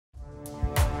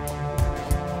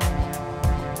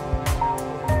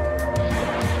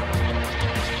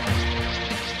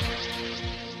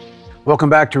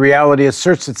Welcome back to Reality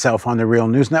Asserts Itself on the Real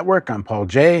News Network. I'm Paul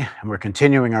Jay, and we're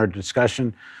continuing our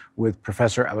discussion with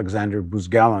Professor Aleksandr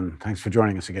Buzgalin. Thanks for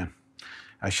joining us again.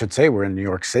 I should say we're in New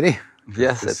York City.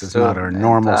 Yes, this it's is true. not our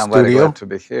normal I'm studio. very glad to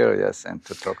be here, yes, and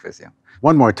to talk with you.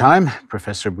 One more time,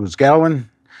 Professor Buzgalin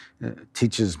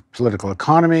teaches political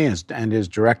economy and is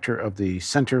director of the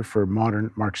Center for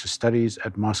Modern Marxist Studies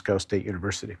at Moscow State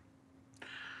University.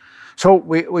 So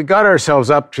we got ourselves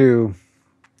up to,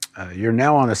 you're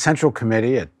now on the Central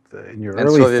Committee in your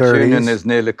early 30s. And Soviet Union is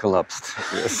nearly collapsed.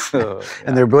 Yes.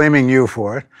 And they're blaming you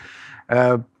for it.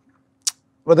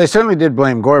 Well, they certainly did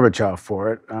blame Gorbachev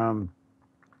for it.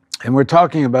 And we're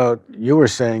talking about, you were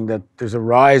saying that there's a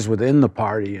rise within the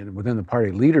party and within the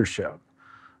party leadership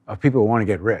of people who want to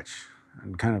get rich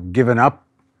and kind of given up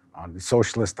on the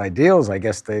socialist ideals. I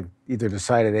guess they've either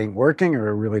decided it ain't working or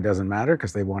it really doesn't matter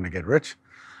because they want to get rich.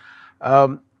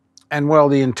 And while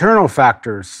the internal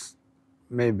factors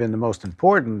may have been the most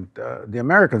important, the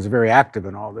Americans are very active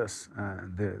in all this.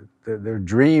 Their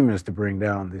dream is to bring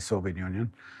down the Soviet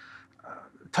Union.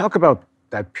 Talk about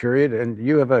that period, and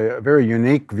you have a very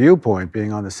unique viewpoint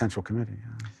being on the Central Committee.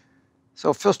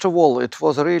 So first of all, it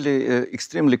was a really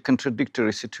extremely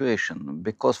contradictory situation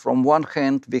because from one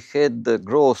hand, we had the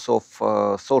growth of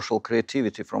social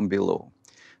creativity from below.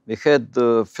 We had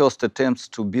the first attempts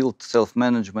to build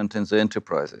self-management in the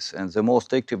enterprises, and the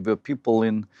most active were people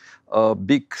in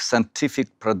big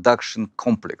scientific production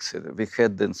complex. We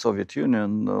had in Soviet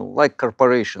Union like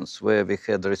corporations where we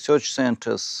had research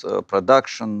centers,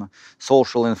 production,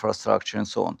 social infrastructure, and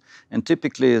so on. And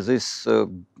typically these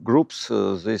groups,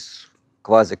 these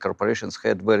quasi-corporations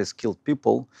had very skilled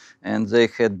people, and they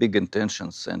had big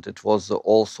intentions, and it was the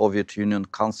all Soviet Union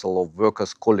Council of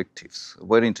Workers Collectives,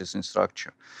 very interesting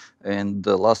structure. And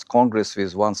the last Congress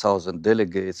with 1,000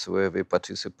 delegates where we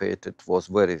participated was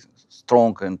very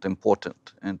strong and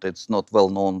important, and it's not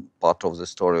well-known part of the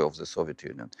story of the Soviet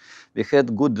Union. We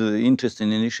had good,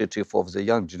 interesting initiative of the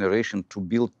young generation to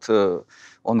build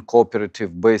on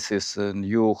cooperative basis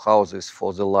new houses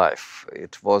for the life.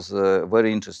 It was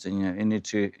very interesting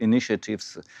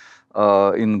initiatives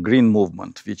in green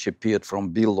movement, which appeared from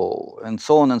below, and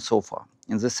so on and so forth.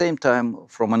 In the same time,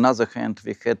 from another hand,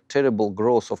 we had terrible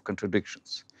growth of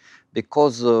contradictions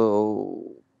because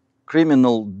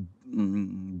criminal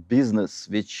business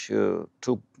which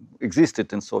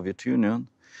existed in Soviet Union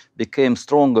became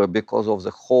stronger because of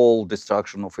the whole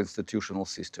destruction of institutional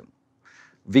system.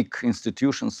 Weak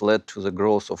institutions led to the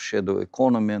growth of shadow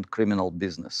economy and criminal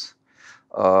business.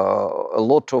 A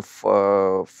lot of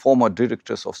former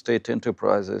directors of state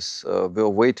enterprises were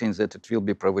waiting that it will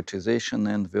be privatization,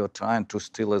 and were trying to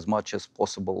steal as much as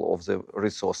possible of the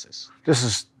resources. This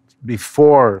is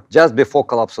before... Just before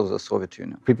collapse of the Soviet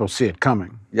Union. People see it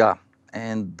coming. Yeah.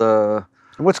 And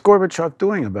what's Gorbachev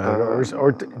doing about it?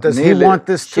 Or does he want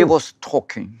this too? He was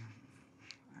talking.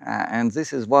 And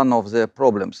this is one of the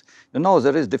problems. You know,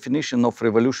 there is definition of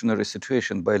revolutionary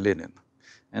situation by Lenin.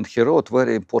 And he wrote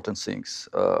very important things.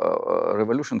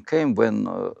 Revolution came when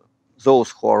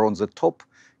those who are on the top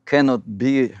cannot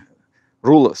be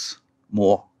rulers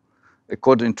more,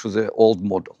 according to the old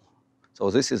model. So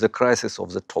this is a crisis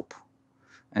of the top.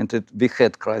 And we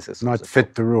had crisis not of the fit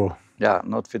top. to rule. Yeah,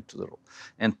 not fit to the rule.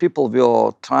 And people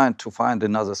were trying to find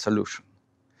another solution.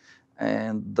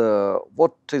 And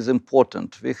what is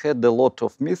important, we had a lot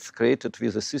of myths created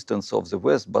with assistance of the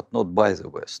West, but not by the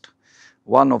West.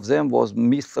 One of them was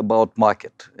myth about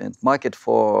market. And market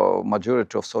for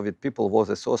majority of Soviet people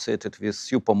was associated with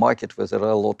supermarket where there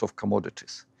are a lot of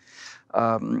commodities.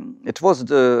 It was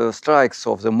the strikes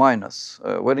of the miners,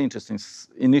 a very interesting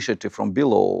initiative from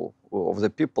below of the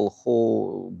people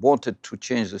who wanted to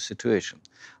change the situation.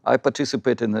 I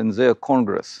participated in their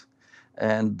Congress.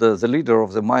 And the leader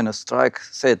of the miners' strike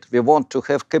said, we want to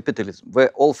have capitalism where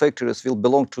all factories will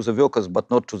belong to the workers, but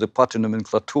not to the party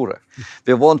nomenclatura.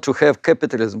 We want to have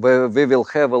capitalism where we will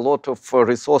have a lot of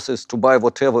resources to buy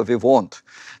whatever we want.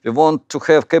 We want to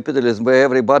have capitalism where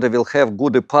everybody will have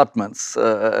good apartments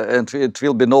and it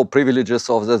will be no privileges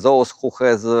of those who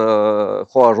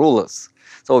are rulers.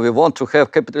 So we want to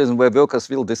have capitalism where workers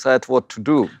will decide what to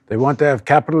do. They want to have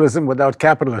capitalism without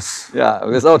capitalists. Yeah,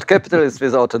 without capitalists,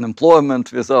 without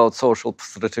unemployment, without social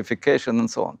stratification, and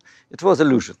so on. It was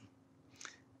illusion.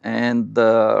 And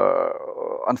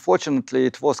unfortunately,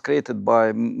 it was created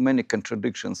by many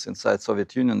contradictions inside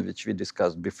Soviet Union, which we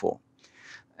discussed before.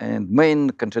 And main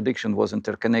contradiction was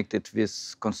interconnected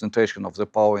with concentration of the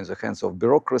power in the hands of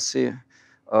bureaucracy,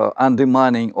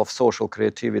 undermining of social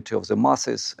creativity of the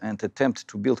masses, and attempt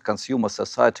to build consumer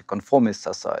society, conformist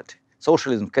society.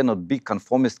 Socialism cannot be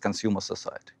conformist consumer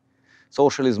society.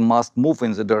 Socialism must move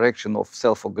in the direction of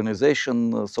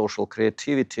self-organization, social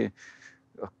creativity,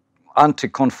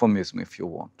 anti-conformism, if you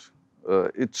want.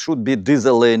 It should be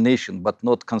disalienation, but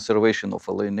not conservation of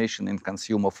alienation in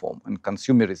consumer form, in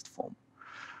consumerist form.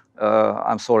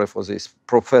 I'm sorry for this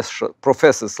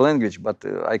professor's language, but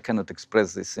I cannot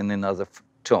express this in other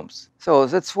terms. So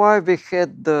that's why we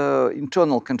had the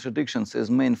internal contradictions as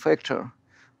main factor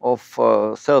of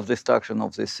self-destruction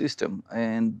of this system.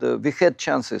 And we had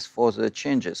chances for the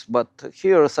changes, but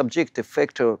here a subjective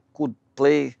factor could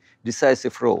play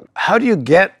decisive role. How do you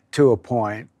get to a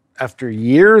point after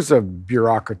years of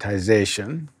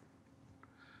bureaucratization,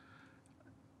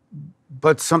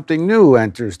 but something new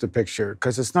enters the picture?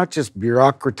 Because it's not just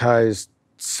bureaucratized,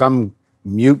 some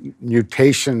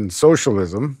mutation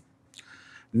socialism.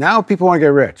 Now people want to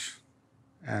get rich.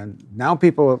 And now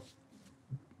people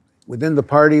within the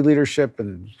party leadership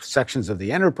and sections of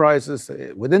the enterprises,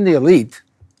 within the elite,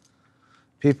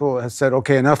 people have said,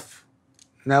 okay, enough.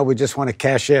 Now we just want to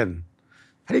cash in.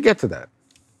 How do you get to that?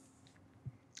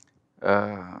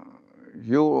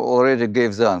 You already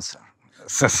gave the answer.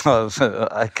 So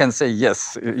I can say,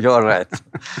 yes, you're right.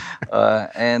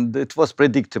 And it was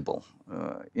predictable.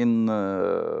 In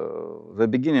the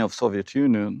beginning of Soviet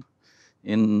Union,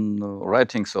 in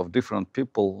writings of different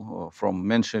people, from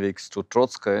Mensheviks to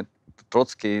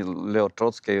Leo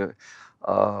Trotsky,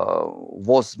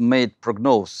 was made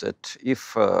prognosis that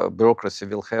if bureaucracy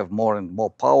will have more and more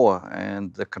power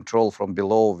and the control from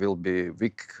below will be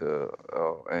weak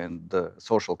and the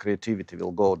social creativity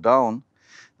will go down,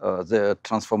 the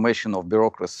transformation of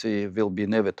bureaucracy will be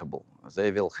inevitable.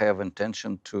 They will have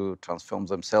intention to transform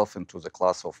themselves into the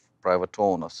class of private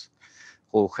owners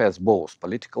who has both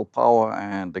political power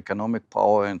and economic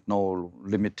power and no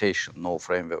limitation, no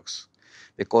frameworks.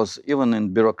 Because even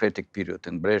in bureaucratic period,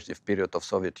 in Brezhnev period of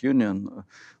Soviet Union,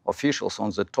 officials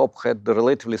on the top had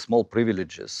relatively small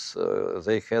privileges.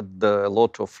 They had a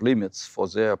lot of limits for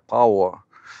their power,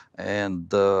 and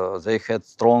they had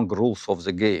strong rules of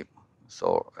the game.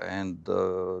 So, and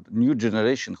the new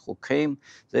generation who came,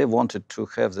 they wanted to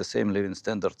have the same living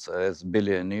standards as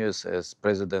billionaires, as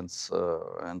presidents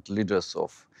and leaders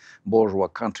of bourgeois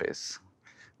countries.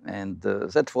 And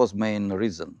that was main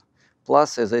reason.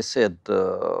 Plus, as I said,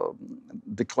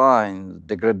 decline,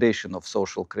 degradation of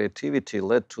social creativity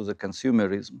led to the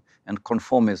consumerism and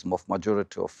conformism of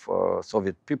majority of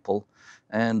Soviet people.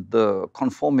 And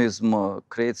conformism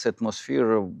creates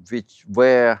atmosphere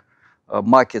where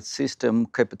market system,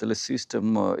 capitalist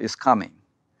system is coming.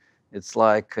 It's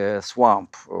like a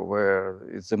swamp where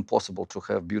it's impossible to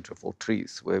have beautiful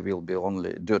trees, where will be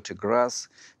only dirty grass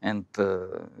and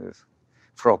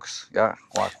frogs. Yeah.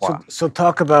 So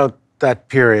talk about that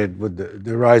period with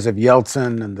the rise of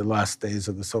Yeltsin and the last days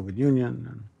of the Soviet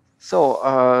Union.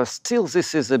 So still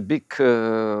this is a big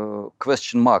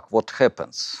question mark, what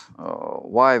happens?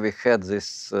 Why we had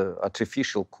this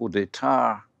artificial coup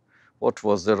d'etat? What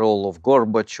was the role of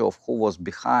Gorbachev? Who was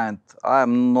behind?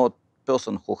 I'm not a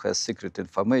person who has secret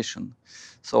information,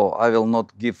 so I will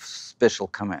not give special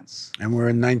comments. And we're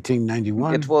in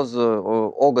 1991? It was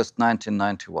August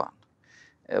 1991.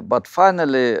 But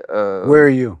finally... Where are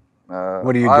you?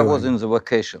 What are you doing? I was in the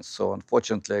vacations, so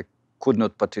unfortunately I could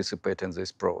not participate in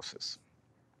this process.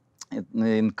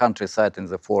 In countryside, in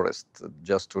the forest,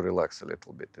 just to relax a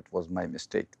little bit. It was my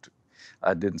mistake.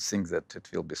 I didn't think that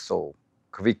it will be so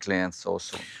quickly and so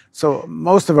soon. So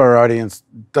most of our audience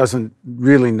doesn't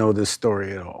really know this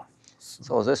story at all.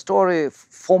 So the story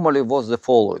formally was the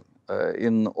following.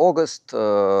 In August,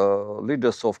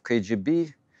 leaders of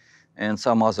KGB and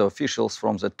some other officials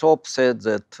from the top said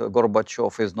that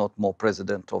Gorbachev is not more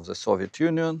president of the Soviet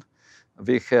Union.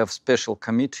 We have special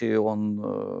committee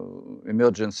on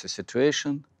emergency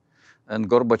situation. And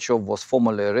Gorbachev was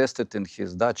formally arrested in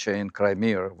his dacha in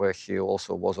Crimea, where he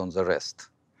also was on the rest.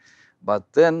 But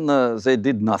then they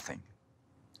did nothing.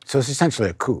 So it's essentially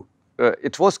a coup.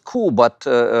 It was coup, but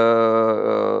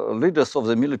leaders of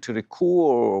the military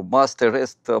coup must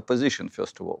arrest the opposition,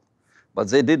 first of all. But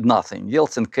they did nothing.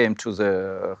 Yeltsin came to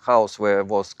the house where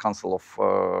was Council of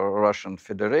Russian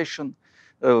Federation,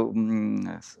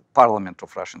 Parliament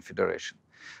of Russian Federation.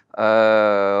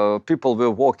 People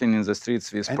were walking in the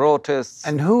streets with protests.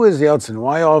 And who is Yeltsin?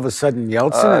 Why all of a sudden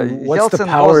Yeltsin? And what's Yeltsin the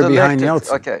power behind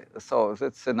Yeltsin? Okay, so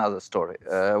that's another story.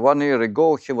 1 year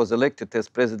ago, he was elected as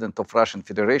president of Russian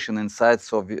Federation inside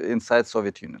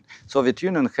Soviet Union. Soviet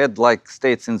Union had like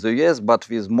states in the US, but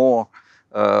with more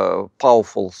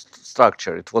powerful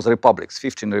structure. It was republics,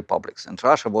 15 republics, and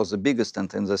Russia was the biggest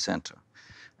and in the center.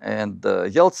 And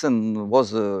Yeltsin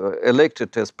was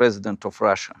elected as president of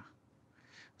Russia.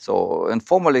 So, and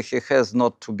formally he has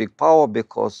not too big power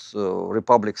because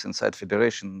republics inside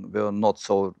federation were not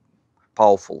so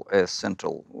powerful as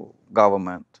central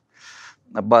government.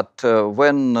 But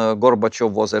when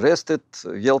Gorbachev was arrested,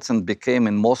 Yeltsin became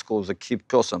in Moscow the key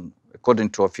person according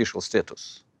to official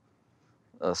status.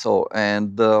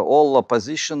 And all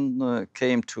opposition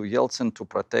came to Yeltsin to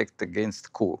protect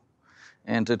against coup.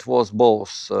 And it was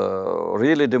both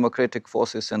really democratic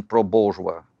forces and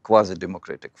pro-bourgeois,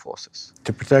 quasi-democratic forces.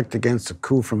 To protect against a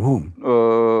coup from whom?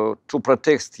 To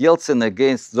protect Yeltsin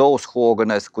against those who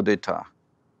organized coup d'etat.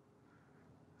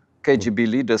 KGB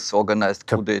leaders organized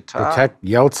coup d'etat. Protect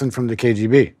Yeltsin from the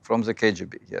KGB? From the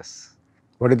KGB, yes.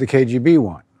 What did the KGB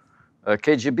want?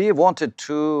 KGB wanted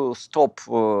to stop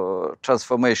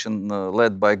transformation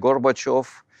led by Gorbachev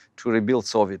to rebuild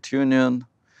Soviet Union.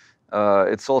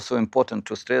 It's also important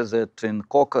to stress that in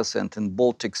Caucasus and in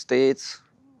Baltic states,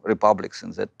 republics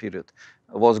in that period,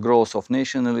 was growth of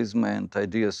nationalism and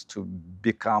ideas to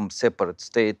become separate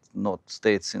state, not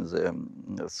states in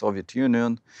the Soviet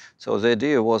Union. So the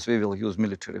idea was we will use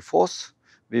military force,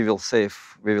 we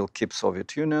will keep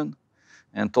Soviet Union,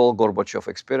 and all Gorbachev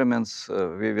experiments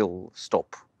we will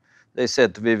stop. They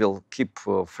said we will keep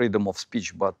freedom of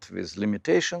speech, but with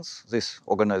limitations. These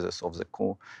organizers of the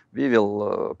coup, we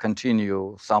will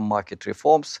continue some market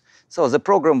reforms. So the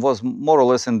program was more or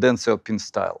less in Deng Xiaoping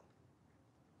style.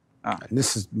 And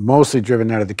this is mostly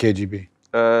driven out of the KGB?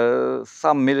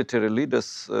 Some military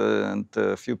leaders and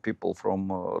a few people from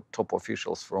top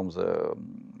officials from the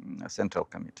Central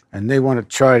Committee. And they want to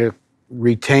try to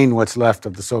retain what's left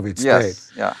of the Soviet state.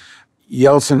 Yes, yeah.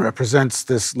 Yeltsin represents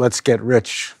this let's get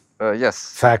rich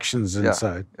yes. factions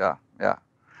inside. Yeah.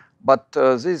 But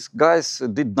these guys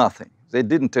did nothing. They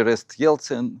didn't arrest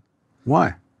Yeltsin.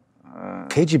 Why?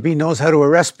 KGB knows how to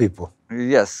arrest people.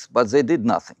 Yes, but they did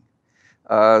nothing.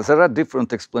 There are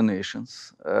different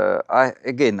explanations.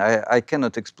 I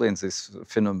cannot explain this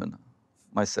phenomenon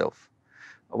myself.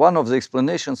 One of the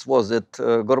explanations was that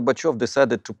Gorbachev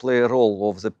decided to play a role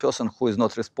of the person who is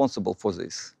not responsible for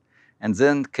this, and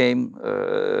then came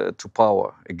to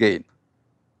power again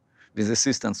with the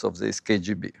assistance of this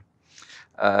KGB,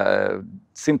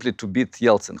 simply to beat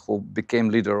Yeltsin, who became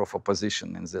leader of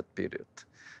opposition in that period.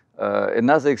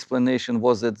 Another explanation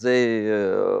was that they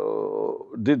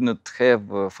did not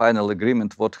have a final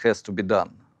agreement what has to be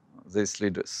done, these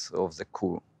leaders of the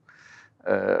coup.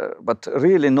 But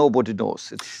really nobody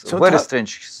knows. It's a very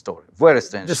strange story, very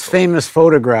strange This story. famous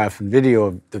photograph and video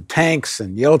of the tanks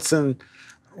and Yeltsin,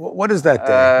 what is that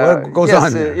day? What goes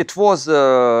on there? It was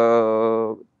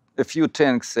a few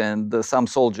tanks and some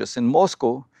soldiers in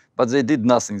Moscow, but they did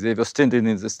nothing. They were standing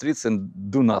in the streets and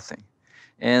do nothing.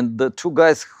 And the two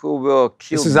guys who were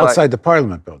killed. This is outside the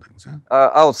parliament buildings,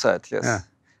 huh? Outside, yes. Yeah.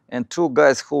 And two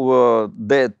guys who were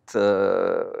dead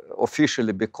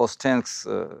officially because tanks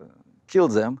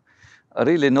killed them.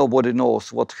 Really, nobody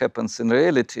knows what happens in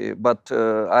reality. But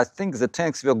I think the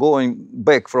tanks were going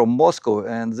back from Moscow,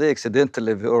 and they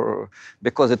accidentally were,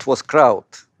 because it was crowd.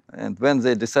 And when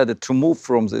they decided to move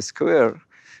from the square,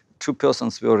 two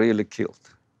persons were really killed.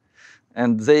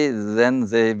 And then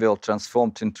they were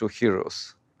transformed into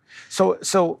heroes.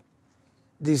 So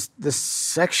this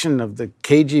section of the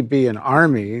KGB and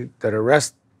army that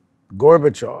arrest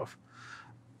Gorbachev,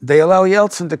 they allow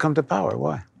Yeltsin to come to power.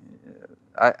 Why?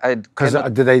 Because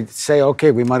did they say,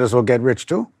 okay, we might as well get rich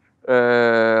too?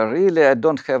 Really, I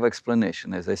don't have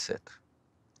explanation, as I said.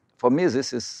 For me,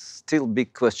 this is still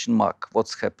big question mark.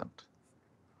 What's happened?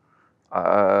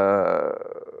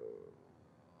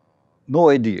 No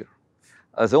idea.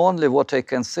 The only what I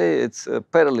can say, it's a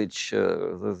paralysis,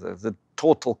 the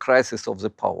total crisis of the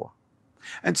power.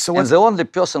 And so the only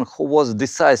person who was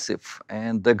decisive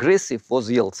and aggressive was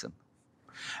Yeltsin.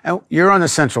 And you're on the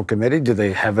Central Committee. Do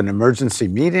they have an emergency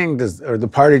meeting? Or the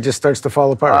party just starts to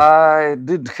fall apart? I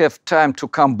didn't have time to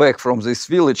come back from this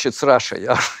village. It's Russia.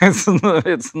 Yeah?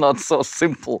 It's not so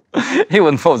simple.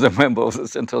 Even for the member of the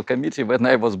Central Committee, when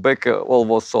I was back, all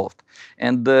was solved.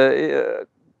 And the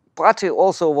party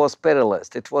also was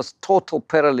paralyzed. It was total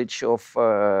paralysis of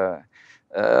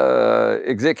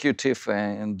executive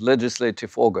and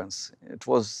legislative organs. It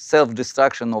was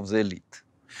self-destruction of the elite.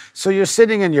 So you're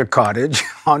sitting in your cottage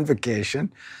on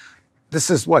vacation. This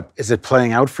is what? Is it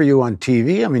playing out for you on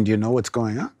TV? I mean, do you know what's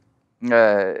going on?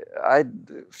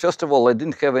 First of all, I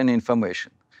didn't have any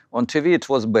information. On TV, it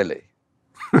was belly.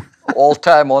 All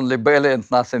time only belly and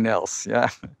nothing else. Yeah.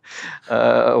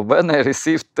 When I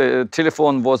received the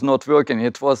telephone was not working.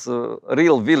 It was a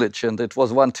real village, and it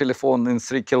was one telephone in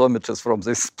 3 kilometers from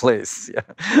this place.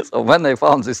 Yeah. So when I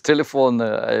found this telephone,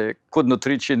 I could not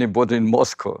reach anybody in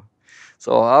Moscow.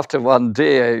 So after one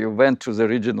day, I went to the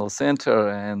regional center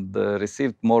and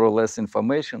received more or less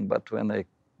information. But when I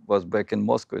was back in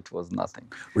Moscow, it was nothing.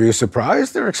 Were you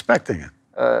surprised or expecting it?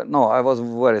 No, I was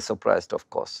very surprised, of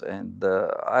course. And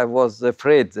I was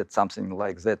afraid that something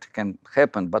like that can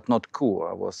happen, but not coup.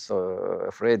 I was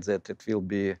afraid that it will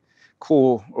be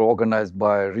coup organized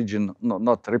by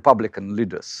not Republican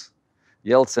leaders,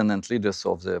 Yeltsin and leaders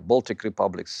of the Baltic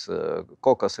republics,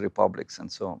 Caucasus republics,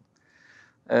 and so on.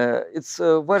 It's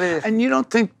very... And you don't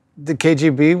think the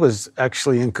KGB was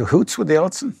actually in cahoots with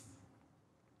Yeltsin?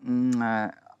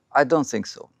 I don't think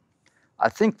so. I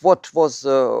think what was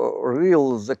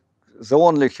the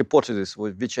only hypothesis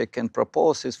which I can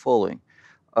propose is following.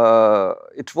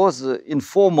 It was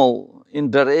informal,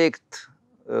 indirect,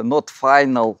 not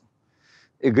final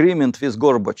agreement with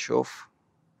Gorbachev.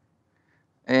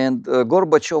 And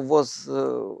Gorbachev was,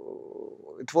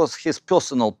 it was his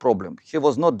personal problem. He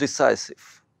was not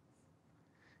decisive.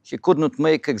 He could not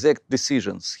make exact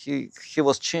decisions. He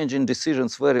was changing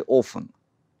decisions very often.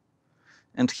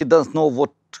 And he doesn't know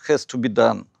what has to be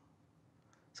done.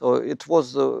 So it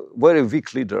was a very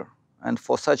weak leader. And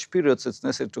for such periods, it's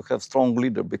necessary to have strong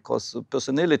leader because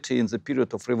personality in the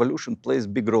period of revolution plays a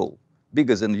big role,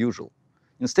 bigger than usual.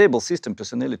 In stable system,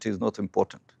 personality is not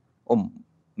important, or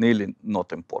nearly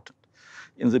not important.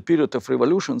 In the period of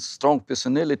revolution, strong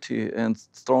personality and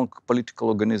strong political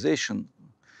organization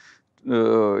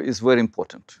is very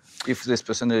important if this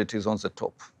personality is on the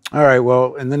top. All right,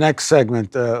 well, in the next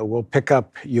segment, we'll pick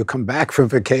up, you come back from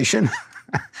vacation,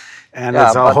 and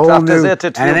it's a whole new, and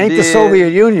it ain't the Soviet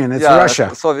Union, it's Russia.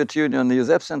 The Soviet Union is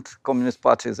absent, Communist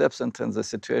Party is absent, and the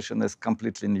situation is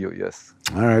completely new, yes.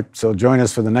 All right, so join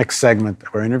us for the next segment of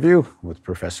our interview with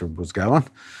Professor Buzgalin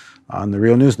on the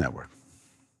Real News Network.